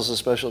Tesla's a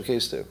special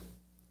case too.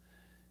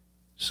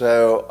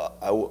 So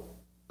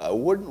I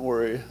wouldn't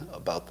worry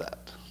about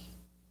that.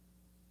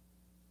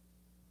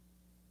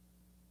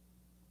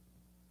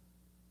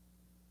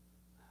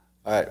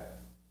 All right.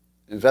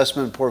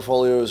 Investment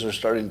portfolios are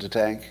starting to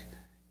tank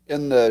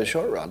in the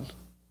short run,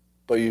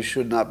 but you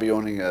should not be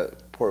owning a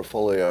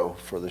portfolio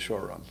for the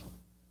short run.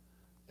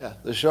 Yeah,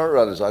 the short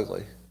run is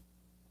ugly.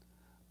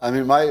 I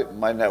mean,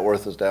 my net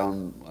worth is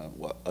down,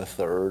 a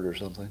third or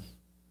something,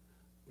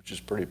 which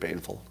is pretty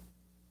painful.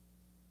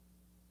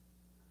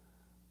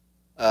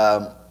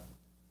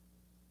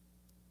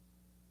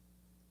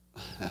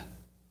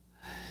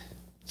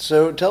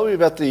 So tell me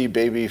about the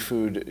baby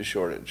food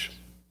shortage.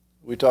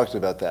 We talked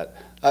about that.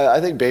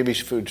 I think baby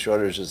food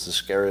shortage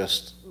is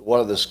one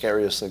of the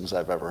scariest things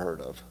I've ever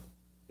heard of.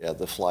 Yeah,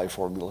 the fly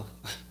formula.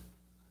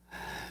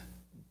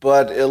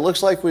 But it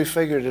looks like we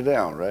figured it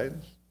out, right?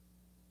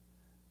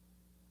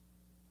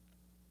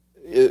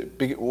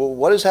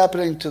 What is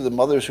happening to the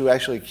mothers who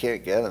actually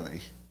can't get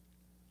any?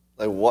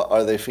 Like, what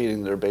are they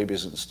feeding their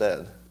babies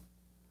instead?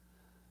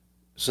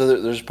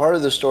 So there's part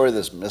of the story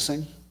that's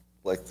missing,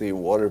 like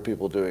what are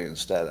people doing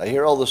instead? I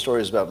hear all the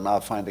stories about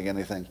not finding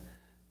anything,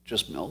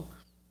 just milk.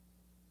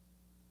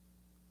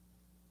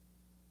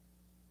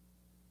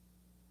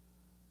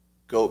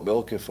 Goat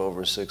milk if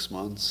over 6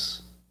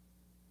 months.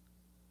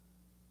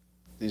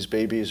 These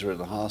babies are in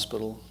the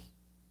hospital.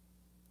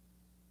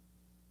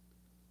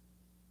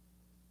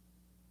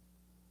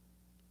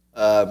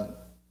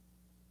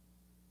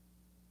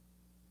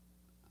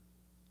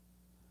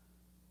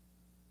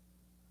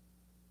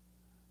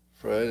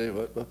 Friday,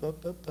 what?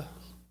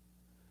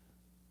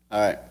 All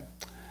right.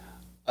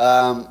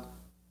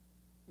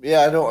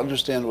 Yeah, I don't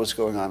understand what's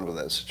going on with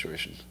that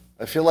situation.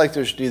 I feel like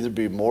there should either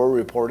be more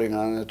reporting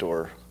on it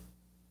or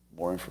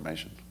more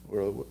information.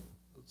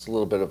 It's a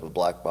little bit of a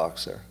black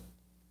box there.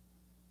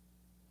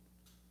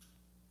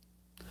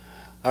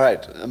 All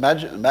right,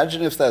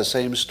 imagine if that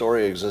same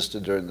story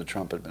existed during the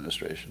Trump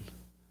administration.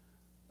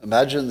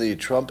 Imagine the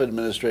Trump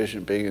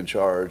administration being in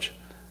charge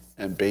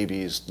and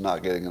babies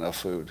not getting enough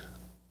food.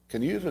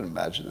 Can you even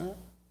imagine that?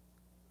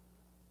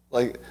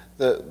 Like,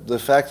 the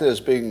fact that it's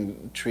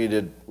being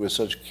treated with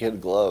such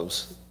kid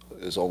gloves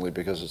is only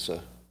because it's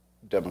a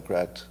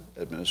Democrat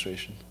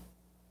administration.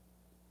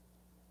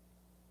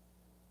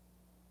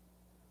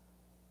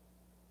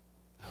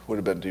 Would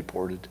have been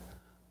deported.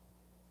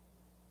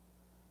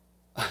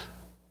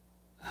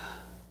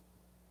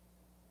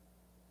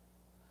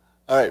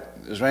 All right,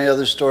 is there any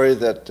other story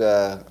that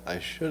I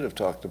should have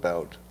talked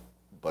about,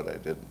 but I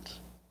didn't?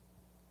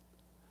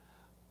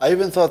 I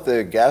even thought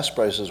the gas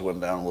prices went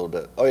down a little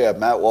bit. Oh yeah,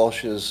 Matt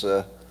Walsh's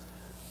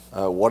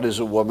What is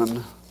a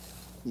Woman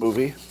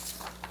movie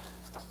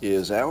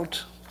is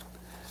out.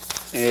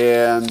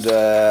 And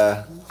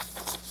I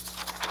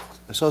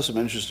saw some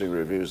interesting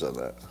reviews on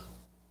that.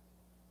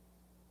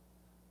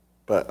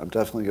 But I'm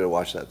definitely going to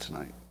watch that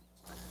tonight.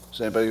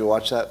 Is anybody going to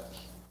watch that?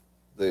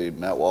 The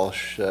Matt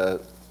Walsh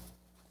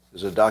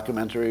is a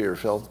documentary or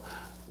film.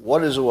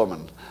 What is a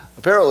Woman?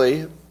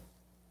 Apparently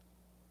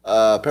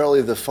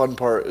the fun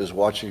part is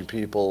watching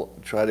people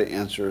try to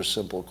answer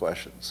simple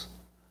questions,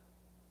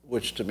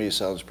 which to me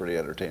sounds pretty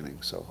entertaining.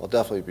 So I'll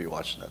definitely be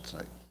watching that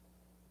tonight.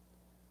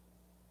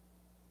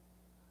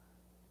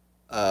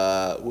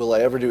 Will I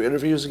ever do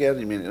interviews again?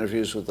 You mean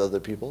interviews with other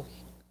people?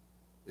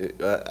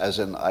 As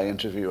in I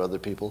interview other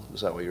people?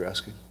 Is that what you're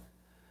asking?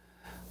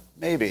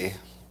 Maybe.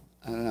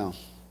 I don't know.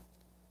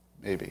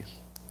 Maybe.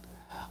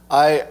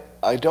 I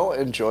don't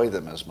enjoy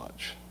them as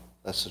much.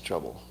 That's the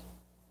trouble.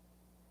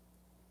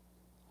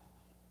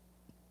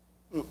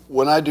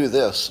 When I do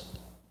this,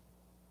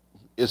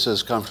 it's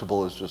as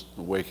comfortable as just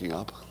waking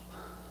up.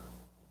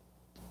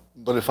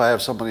 But if I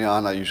have somebody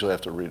on, I usually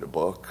have to read a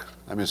book.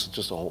 I mean, it's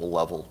just a whole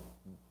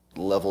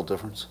level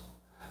difference.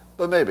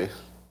 But maybe,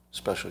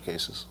 special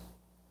cases.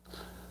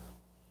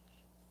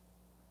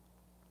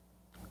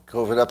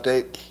 COVID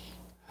update.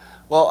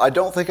 Well, I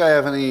don't think I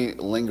have any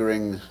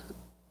lingering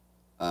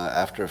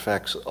after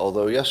effects,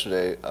 although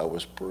yesterday I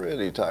was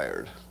pretty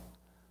tired.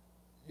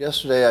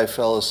 Yesterday I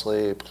fell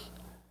asleep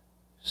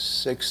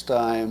 6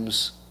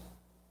 times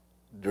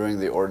during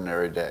the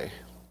ordinary day.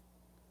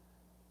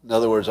 In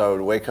other words, I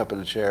would wake up in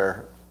a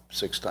chair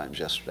 6 times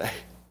yesterday.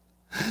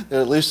 There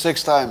at least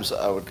 6 times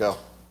I would go,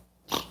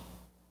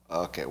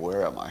 okay,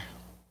 where am I?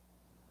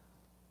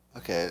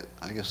 Okay,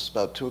 I guess it's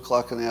about 2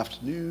 o'clock in the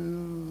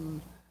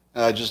afternoon.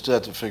 And I just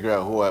had to figure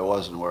out who I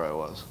was and where I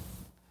was.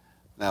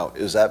 Now,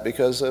 is that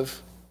because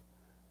of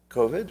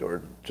COVID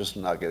or just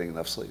not getting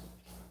enough sleep?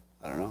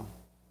 I don't know.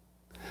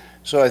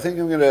 So I think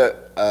I'm gonna.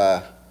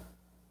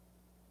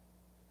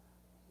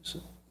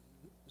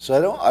 So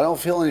I don't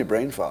feel any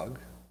brain fog.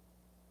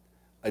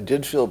 I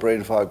did feel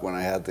brain fog when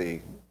I had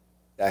the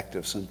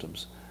active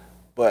symptoms,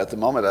 but at the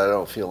moment I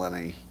don't feel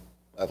any.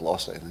 I've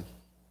lost anything.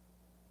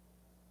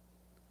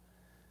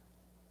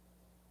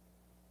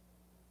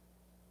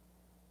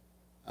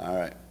 All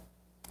right.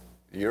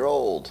 You're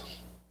old.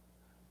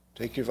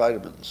 Take your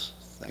vitamins.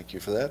 Thank you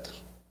for that.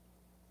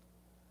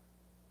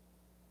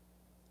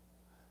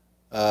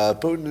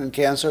 Putin and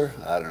cancer?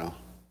 I don't know.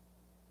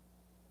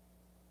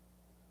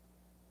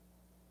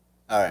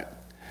 All right.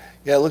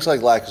 Yeah, it looks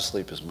like lack of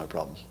sleep is my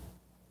problem.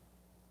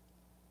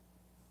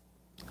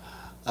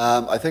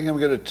 I think I'm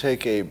going to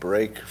take a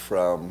break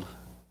from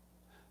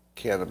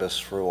cannabis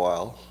for a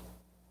while.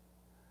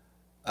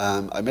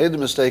 I made the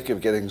mistake of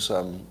getting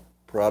some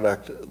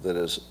product that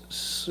is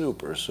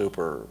super,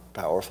 super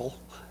powerful,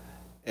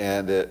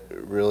 and it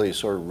really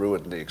sort of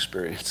ruined the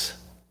experience.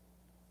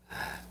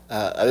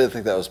 I didn't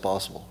think that was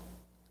possible.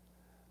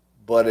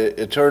 But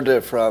it turned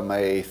it from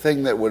a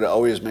thing that would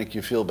always make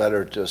you feel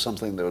better to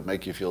something that would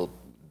make you feel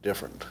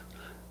different,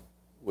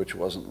 which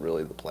wasn't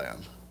really the plan.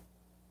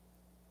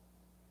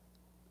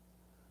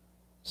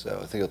 So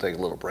I think I'll take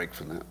a little break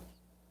from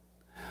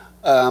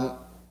that.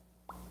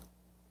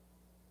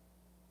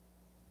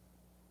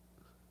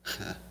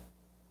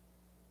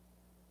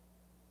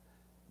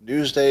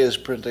 Newsday is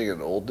printing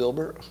an old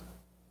Dilbert?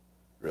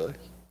 Really?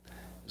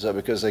 Is that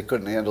because they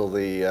couldn't handle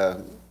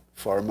the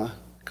Pharma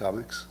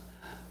comics?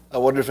 I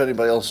wonder if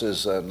anybody else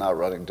is not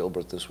running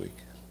Dilbert this week.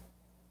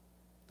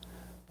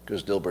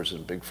 Because Dilbert's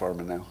in big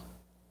Pharma now.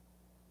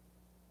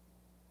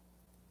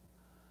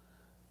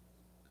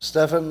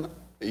 Stefan,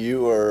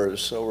 you are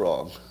so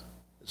wrong.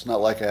 It's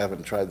not like I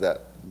haven't tried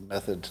that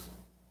method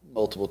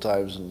multiple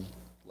times in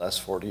the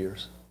last 40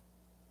 years.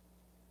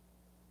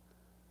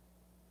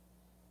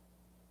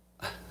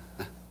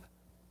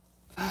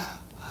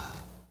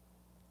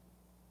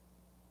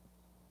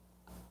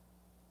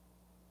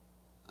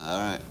 All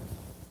right.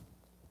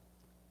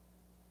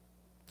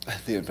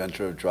 The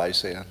inventor of dry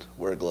sand.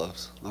 Wear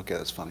gloves. Okay,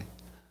 that's funny.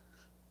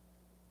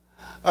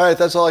 All right,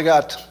 that's all I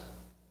got.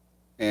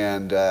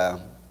 And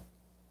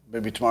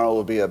maybe tomorrow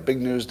will be a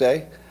big news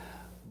day.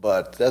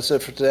 But that's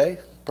it for today.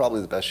 Probably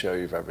the best show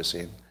you've ever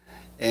seen.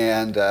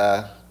 And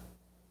let's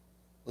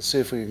see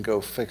if we can go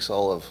fix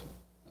all of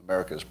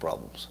America's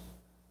problems.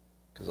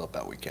 Because I'll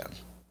bet we can.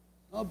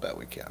 I'll bet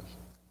we can.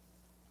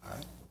 All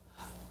right.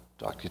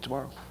 Talk to you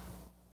tomorrow.